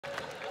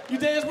You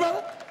dance,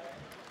 brother?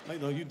 I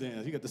know you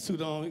dance. You got the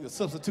suit on. You got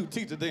substitute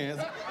teacher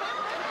dance.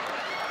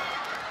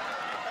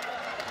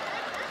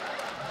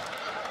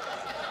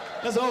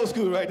 That's old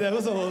school right there.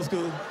 That's old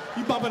school.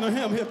 You bumping on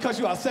him, he'll cut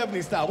you out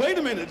 70 style. Wait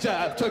a minute,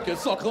 jive, turkey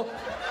sucker.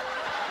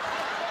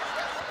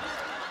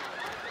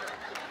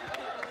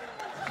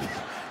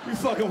 You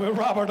fucking with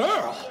Robert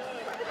Earl.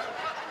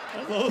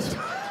 That's old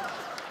school.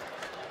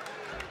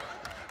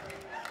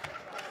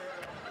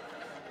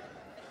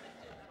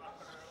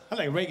 I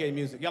like reggae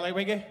music. Y'all like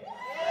reggae?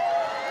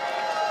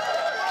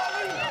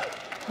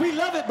 We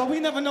love it, but we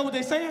never know what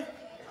they're saying.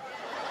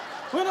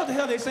 We don't know what the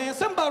hell they're saying.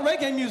 Something about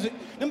reggae music,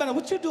 no matter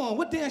what you're doing,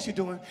 what dance you're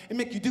doing, it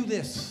make you do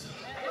this.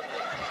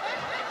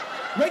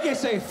 Reggae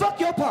say, fuck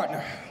your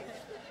partner.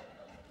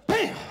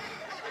 Bam!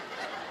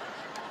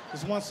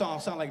 This one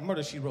song sound like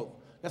Murder, She Wrote.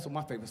 That's what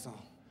my favorite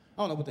song.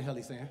 I don't know what the hell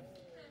he's saying.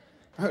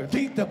 I heard,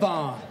 beat the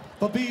bomb,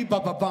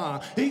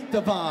 ba-bee-ba-ba-bomb, eat the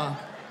bomb.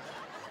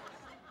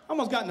 I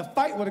almost got in a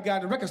fight with a guy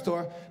at the record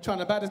store trying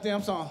to buy this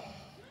damn song.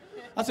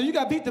 I said, you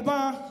got beat the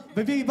bomb,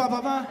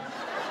 ba-bee-ba-ba-bomb.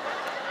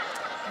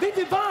 Beat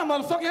the bomb,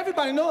 motherfucker.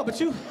 Everybody know it, but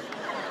you.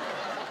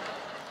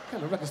 What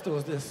kind of record store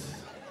is this?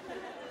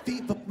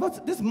 What's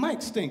this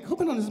mic stink? Who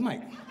been on this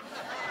mic?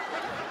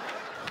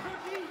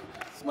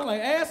 Smell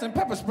like ass and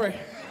pepper spray.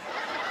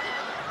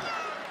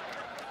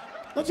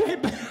 Don't you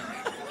hate?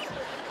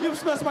 You ever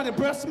smell somebody's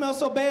breath smell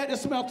so bad it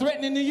smell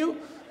threatening to you?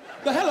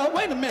 The hello,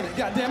 wait a minute,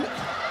 goddammit.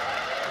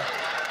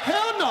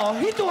 Hell no,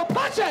 he threw a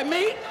punch at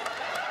me.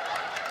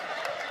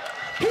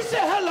 He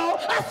said hello,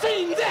 I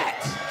seen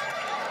that.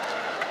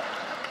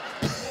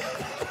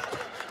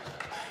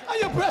 How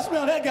your breath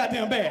smell that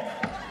goddamn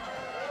bad?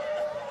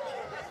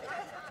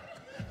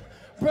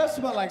 Breath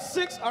smell like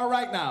 6 all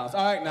right nows.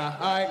 All right now,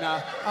 all right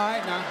now, all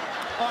right now,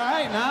 all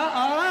right now,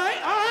 all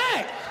right, all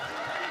right.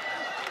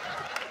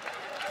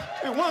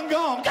 And one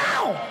gone,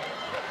 go!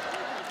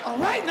 All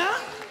right now.